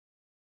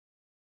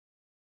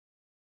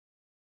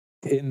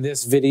In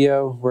this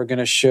video, we're going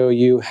to show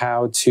you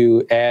how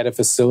to add a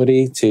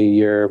facility to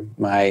your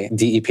My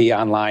DEP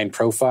Online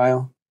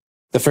profile.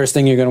 The first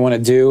thing you're going to want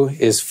to do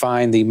is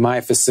find the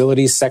My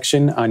Facilities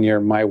section on your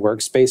My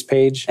Workspace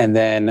page, and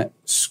then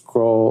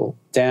scroll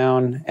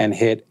down and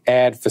hit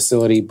Add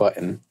Facility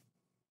button.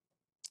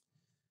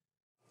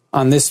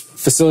 On this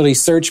facility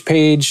search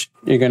page,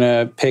 you're going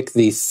to pick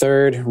the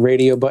third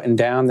radio button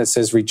down that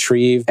says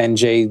Retrieve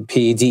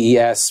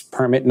NJPDES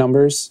permit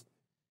numbers.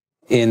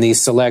 In the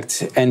Select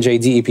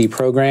NJDEP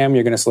program,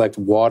 you're going to select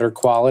Water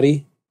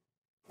Quality.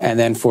 And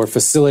then for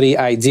Facility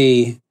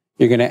ID,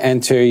 you're going to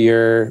enter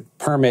your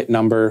permit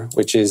number,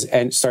 which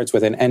starts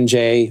with an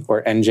NJ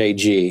or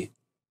NJG.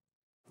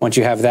 Once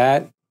you have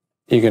that,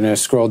 you're going to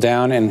scroll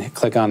down and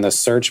click on the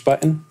Search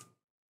button.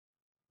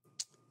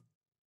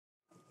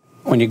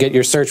 When you get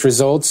your search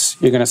results,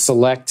 you're going to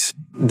select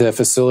the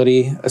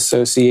facility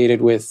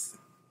associated with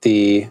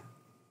the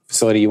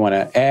facility you want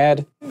to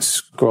add.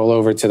 Scroll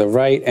over to the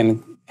right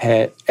and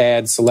hit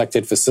Add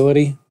Selected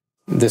Facility.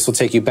 This will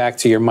take you back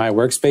to your My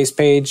Workspace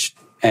page,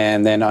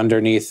 and then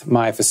underneath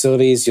My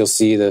Facilities, you'll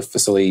see the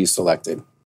facility you selected.